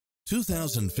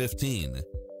2015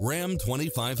 Ram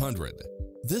 2500.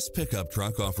 This pickup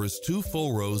truck offers 2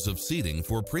 full rows of seating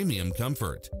for premium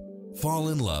comfort. Fall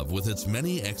in love with its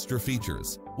many extra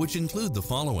features, which include the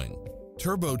following: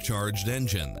 turbocharged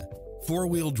engine,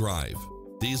 4-wheel drive,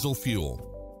 diesel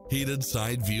fuel, heated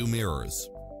side view mirrors,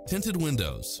 tinted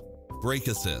windows, brake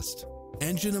assist,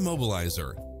 engine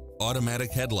immobilizer, automatic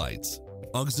headlights,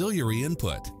 auxiliary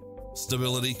input,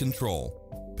 stability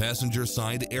control, passenger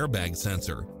side airbag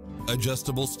sensor,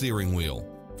 adjustable steering wheel,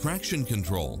 traction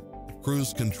control,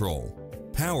 cruise control,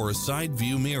 power side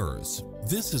view mirrors.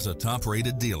 This is a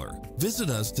top-rated dealer. Visit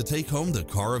us to take home the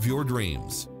car of your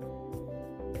dreams.